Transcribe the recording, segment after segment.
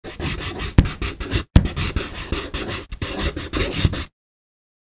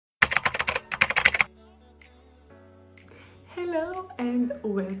Hello and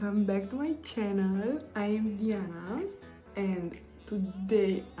welcome back to my channel. I am Diana and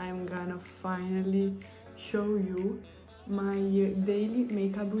today I'm gonna finally show you my daily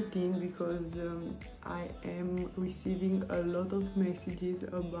makeup routine because I am receiving a lot of messages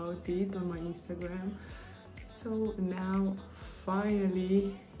about it on my Instagram. So now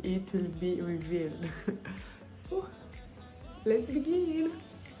finally it will be revealed. So let's begin.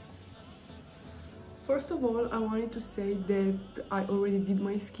 First of all, I wanted to say that I already did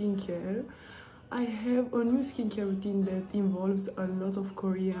my skincare. I have a new skincare routine that involves a lot of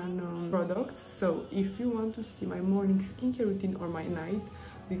Korean products. So if you want to see my morning skincare routine or my night,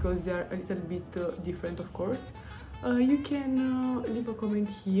 because they are a little bit different of course, you can leave a comment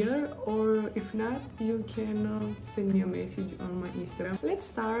here, or if not, you can send me a message on my Instagram. Let's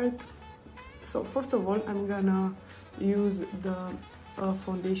start. So first of all, I'm gonna use the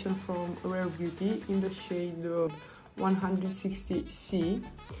foundation from Rare Beauty in the shade 160C.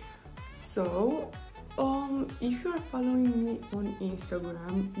 So if you are following me on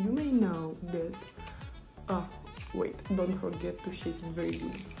Instagram, you may know that wait, don't forget to shake it very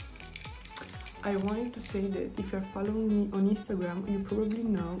good. I wanted to say that if you're following me on Instagram, you probably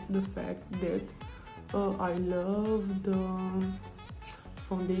know the fact that I love the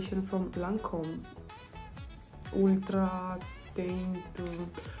foundation from Lancome Ultra Taint.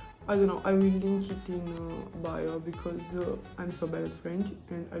 I don't know, I will link it in bio because I'm so bad at French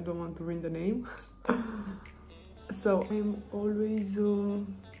and I don't want to ruin the name. So I'm always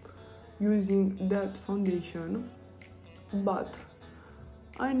using that foundation, but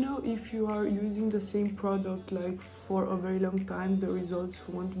I know if you are using the same product like for a very long time, the results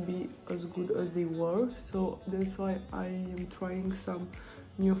won't be as good as they were. So that's why I am trying some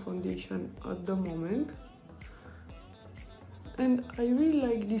new foundation at the moment. And I really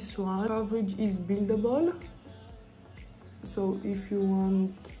like this one. Coverage is buildable, so if you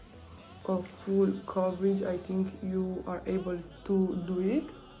want a full coverage, I think you are able to do it,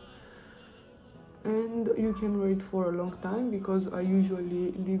 and you can wear it for a long time because I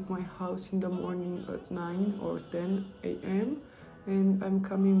usually leave my house in the morning at 9 or 10 a.m. and I'm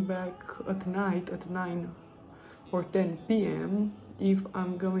coming back at night at 9 or 10 p.m. if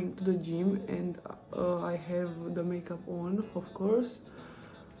I'm going to the gym, and I have the makeup on, of course,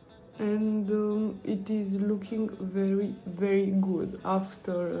 and it is looking very good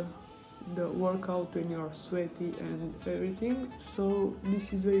after the workout when you're sweaty and everything. So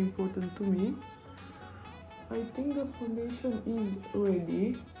this is very important to me. I think the foundation is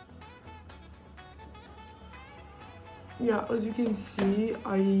ready. Yeah, as you can see,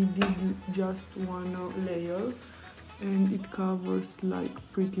 I did just one layer and it covers like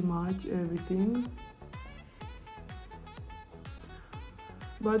pretty much everything.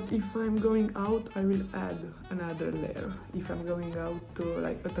 But if I'm going out, I will add another layer if I'm going out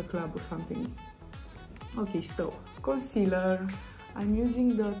like at a club or something. Okay, so concealer. I'm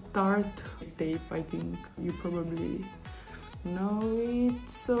using the Tarte tape. I think you probably know it.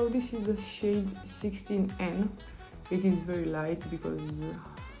 So this is the shade 16N. It is very light because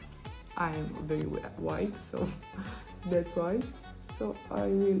I'm very white, so that's why. So I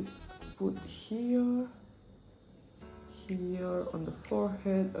will put here on the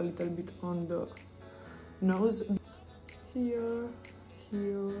forehead, a little bit on the nose, here,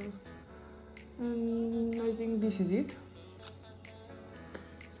 and I think this is it.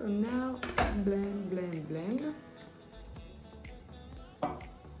 So now blend.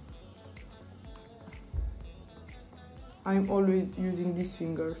 I'm always using this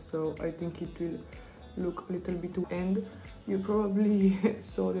finger, so I think it will look a little bit, and you probably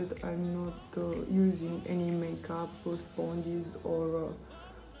saw that I'm not using any makeup or sponges or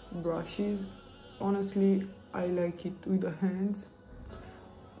brushes. Honestly, I like it with the hands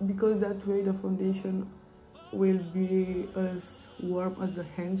because that way the foundation will be as warm as the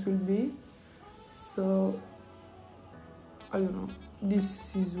hands will be. So I don't know,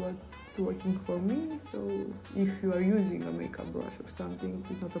 this is what's working for me. So if you are using a makeup brush or something,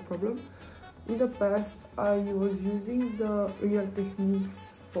 it's not a problem. In the past I was using the Real Techniques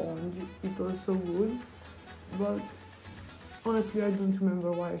sponge. It was so good, but honestly I don't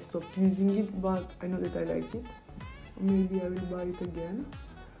remember why I stopped using it, but I know that I like it, so maybe I will buy it again.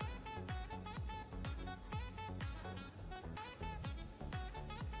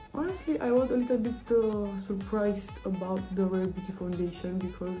 Honestly, I was a little bit surprised about the Rare Beauty foundation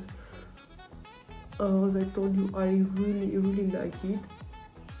because as I told you, I really like it,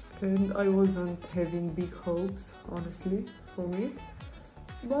 and I wasn't having big hopes honestly for me,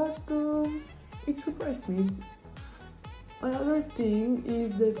 but it surprised me. Another thing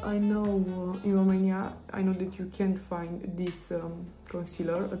is that I know in Romania, I know that you can't find this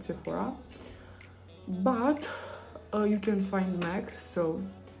concealer at Sephora, but you can find MAC, so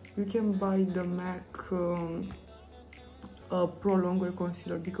you can buy the MAC Pro Longer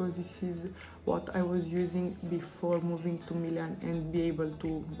concealer, because this is what I was using before moving to Milan and be able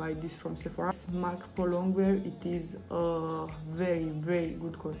to buy this from Sephora. MAC Pro Longer, it is a very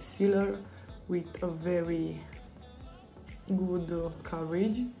good concealer with a very good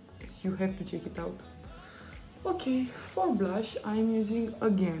coverage, so you have to check it out. Okay, for blush I'm using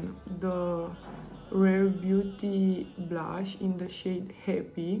again the Rare Beauty blush in the shade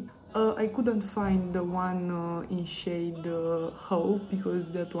Happy. I couldn't find the one in shade Hope, because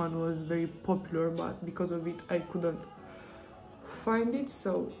that one was very popular, but because of it I couldn't find it.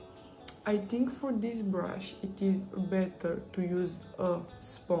 So I think for this brush it is better to use a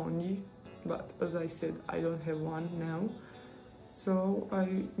sponge, but as I said, I don't have one now, so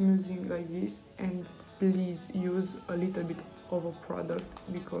I'm using like this. And please use a little bit of a product,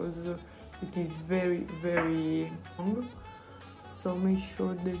 because it is very long, so make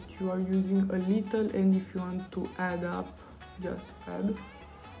sure that you are using a little, and if you want to add up, just add.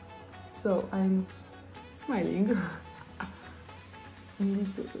 So I'm smiling. I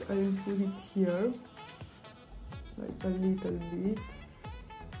will put it here like a little bit,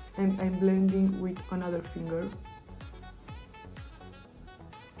 and I'm blending with another finger.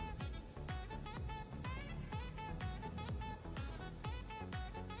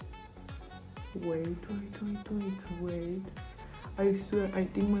 Wait. I swear, I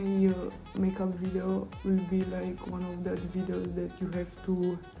think my makeup video will be like one of those videos that you have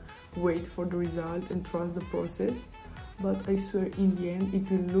to wait for the result and trust the process, but I swear in the end it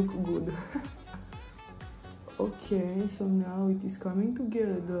will look good. Okay, so now it is coming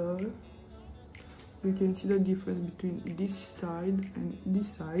together. You can see the difference between this side and this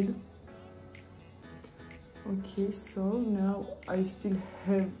side. Okay, so now I still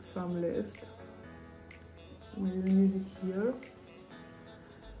have some left. I will use it here.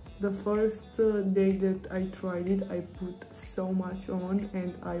 The first day that I tried it, I put so much on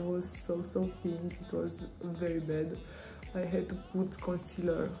and I was so pink. It was very bad. I had to put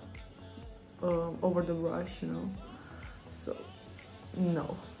concealer over the brush, you know. So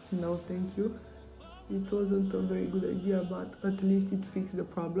no thank you. It wasn't a very good idea, but at least it fixed the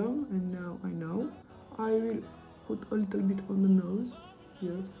problem, and now I know. I will put a little bit on the nose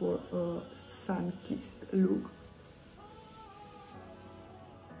here for a sun-kissed look.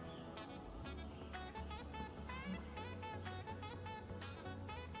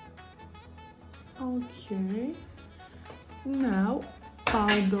 Okay, now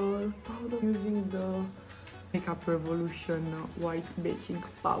powder using the Makeup Revolution white baking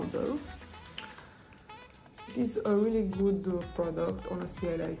powder. It is a really good product,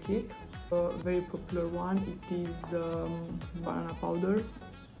 honestly I like it. A very popular one, it is the banana powder,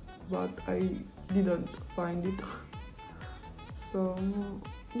 but I didn't find it. So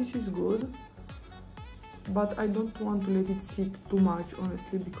this is good, but I don't want to let it sit too much,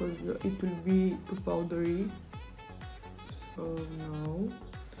 honestly, because it will be too powdery. So no.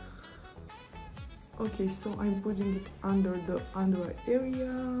 Okay, so I'm putting it under the under eye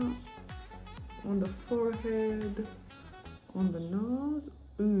area, on the forehead, on the nose.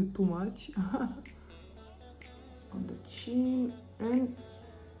 Too much. On the chin, and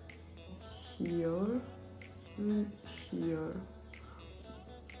here and here,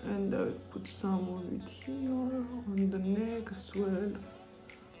 and I'll put some of it here on the neck as well.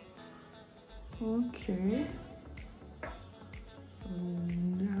 Okay, so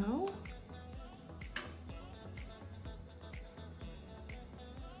now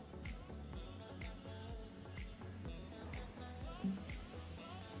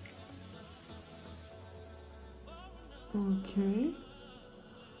okay,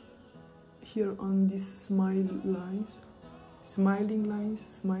 here on these smile lines, smiling lines,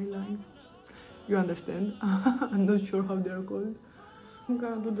 smile lines, you understand. I'm not sure how they are called. I'm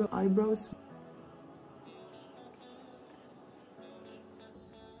gonna do the eyebrows.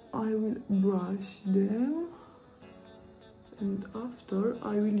 I will brush them, and after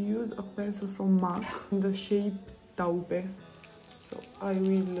I will use a pencil from MAC in the shape Taupe. So I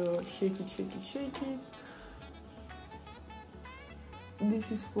will shake it.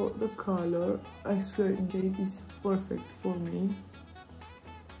 This is for the color. I swear it is perfect for me.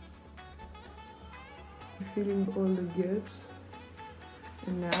 Filling all the gaps,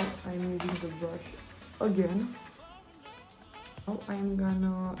 and now I'm using the brush again. Now I'm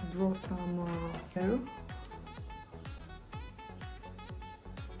gonna draw some hair.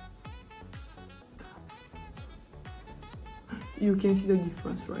 you can see the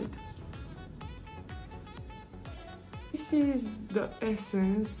difference, right? This is the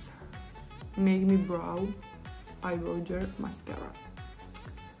Essence Make Me Brow Eyebrow Gel Mascara.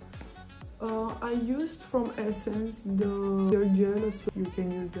 I used from Essence the gel, so you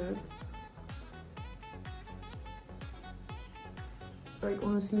can use that. Like,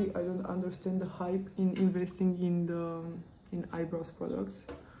 honestly, I don't understand the hype in investing in eyebrows products.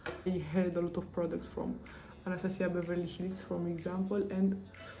 I had a lot of products from Anastasia Beverly Hills, for example, and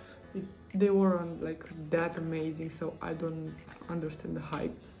they weren't like that amazing, so I don't understand the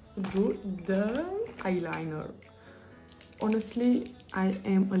hype. Do the eyeliner. Honestly, I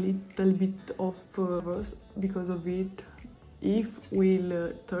am a little bit of nervous because of it. If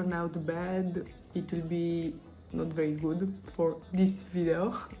will turn out bad, it will be not very good for this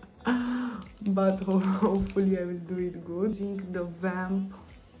video. But hopefully I will do it good. Using the Vamp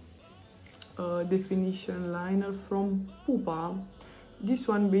definition liner from Pupa. This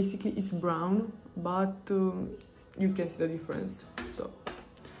one basically is brown, but you can see the difference, so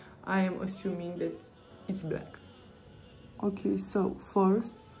I am assuming that it's black. Okay, so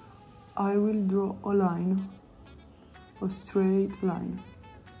first I will draw a line, a straight line.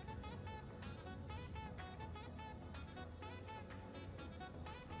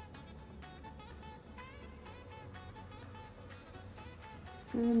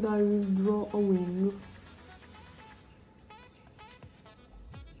 And I will draw a wing.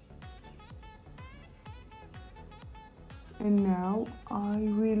 And now I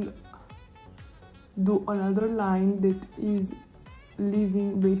will do another line that is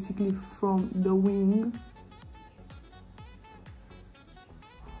leaving basically from the wing.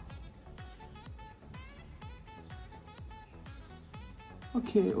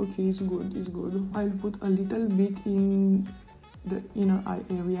 Okay, it's good. I'll put a little bit in the inner eye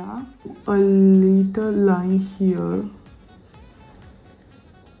area, a little line here,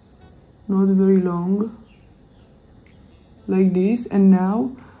 not very long, like this, and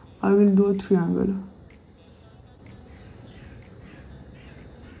now I will do a triangle.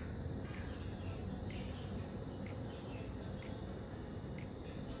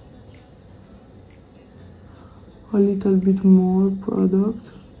 A little bit more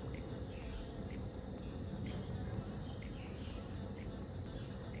product.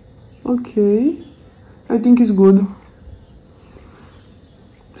 Okay, I think it's good.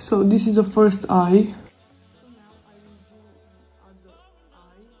 So this is the first eye. So now I will do other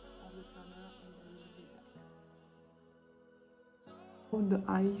eye on the camera and I will be back.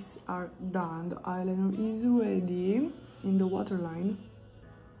 The eyes are done, the eyeliner is ready in the waterline.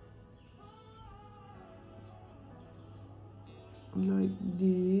 Like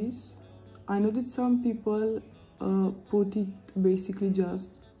this. I know that some people put it basically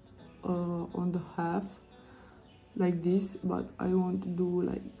just on the half like this, but I want to do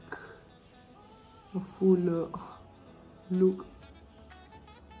like a full look.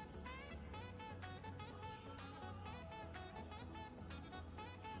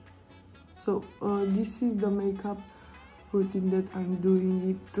 So this is the makeup routine that I'm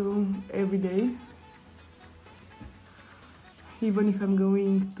doing it every day, even if I'm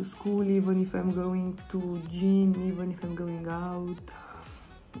going to school, even if I'm going to gym, even if I'm going out.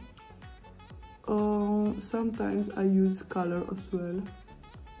 Sometimes I use color as well,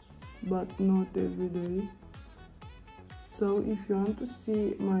 but not every day. So if you want to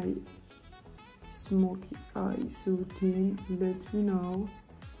see my smoky eyes routine, let me know.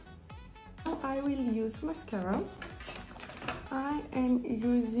 Now I will use mascara. I am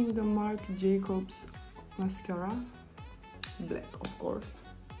using the Marc Jacobs mascara, black of course.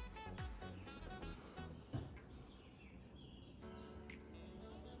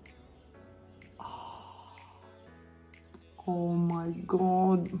 Oh my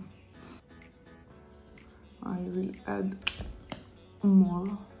god, I will add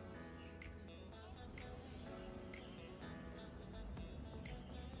more.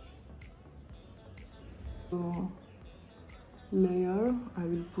 So, layer, I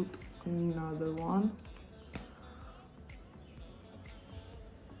will put another one.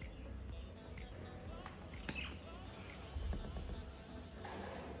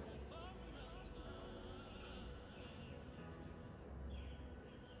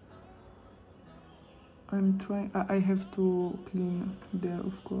 I'm trying, I have to clean there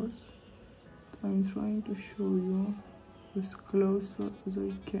of course. I'm trying to show you as close as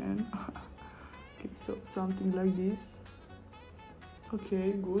I can. Okay, so something like this.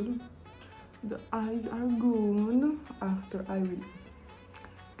 Okay, good. The eyes are good. After I will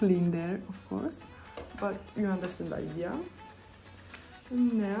clean there of course, but you understand the idea.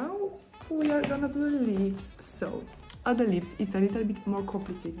 And now we are gonna do the lips. So Other lips, it's a little bit more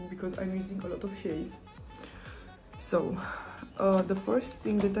complicated because I'm using a lot of shades. So the first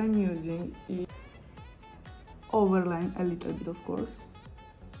thing that I'm using is overline a little bit, of course.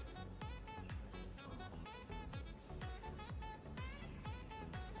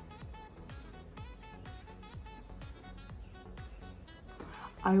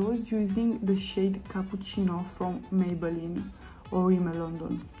 I was using the shade Cappuccino from Maybelline or Rimmel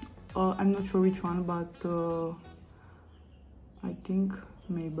London. I'm not sure which one, but I think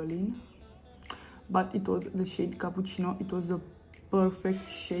Maybelline. But it was the shade Cappuccino. It was the perfect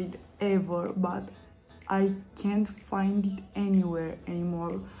shade ever, but I can't find it anywhere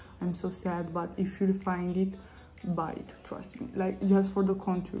anymore. I'm so sad, but if you find it, buy it, trust me. Like, just for the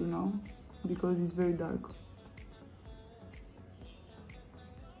contour, you know, because it's very dark.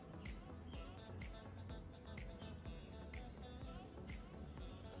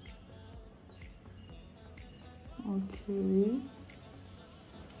 Okay.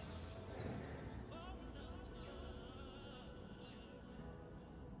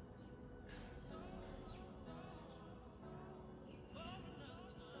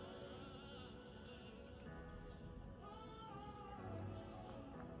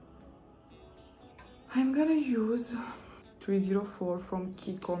 I'm gonna use 304 from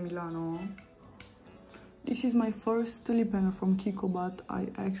Kiko Milano. This is my first lip liner from Kiko, but I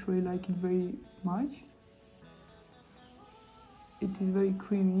actually like it very much. It is very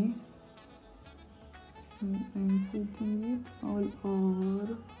creamy. And I'm putting it all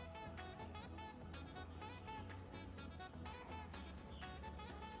over.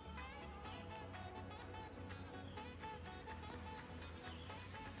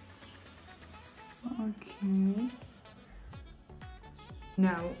 Okay.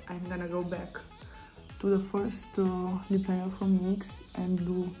 Now I'm gonna go back to the first lip liner from NYX and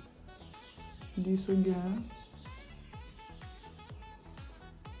do this again.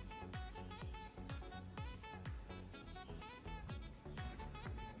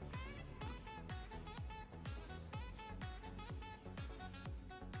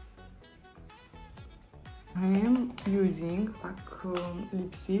 I am using black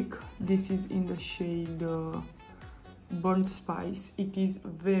lipstick. This is in the shade Burnt Spice. It is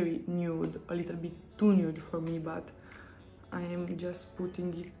very nude, a little bit too nude for me, but I am just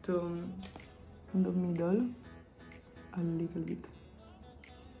putting it in the middle a little bit,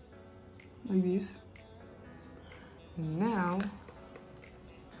 like this. And now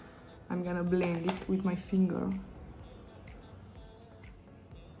I'm gonna blend it with my finger.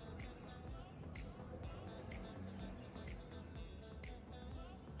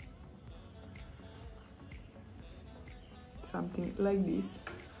 Something like this.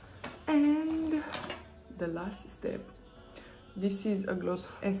 And the last step, this is a gloss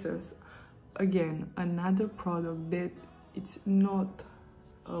essence. Again, another product that it's not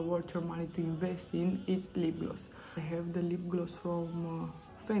worth your money to invest in is lip gloss. I have the lip gloss from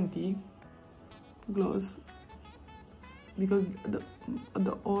Fenty gloss, because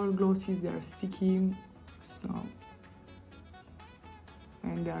the all glosses, they are sticky, so,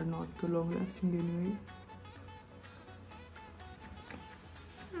 and they are not too long lasting anyway.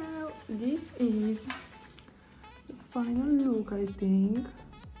 So this is the final look, I think.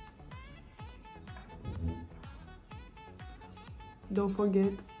 Don't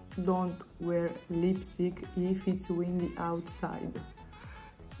forget, don't wear lipstick if it's windy outside.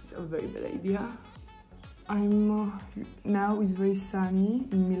 It's a very bad idea. Now it's very sunny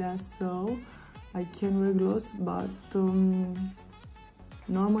in Milan, so I can wear gloss, but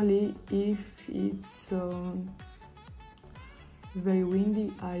normally if it's very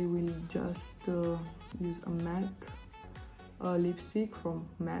windy, I will just use a matte lipstick from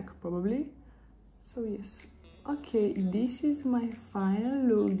MAC probably. So yes. Okay, this is my final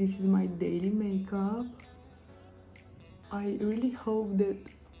look. This is my daily makeup. I really hope that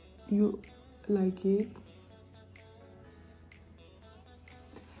you like it.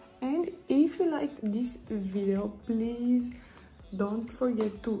 And if you liked this video, please don't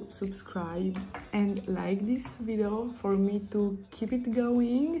forget to subscribe and like this video for me to keep it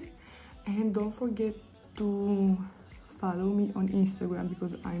going. And don't forget to follow me on Instagram,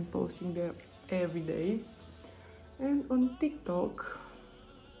 because I'm posting there every day, and on TikTok.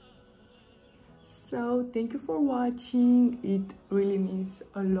 So thank you for watching. It really means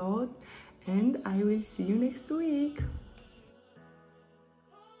a lot, and I will see you next week.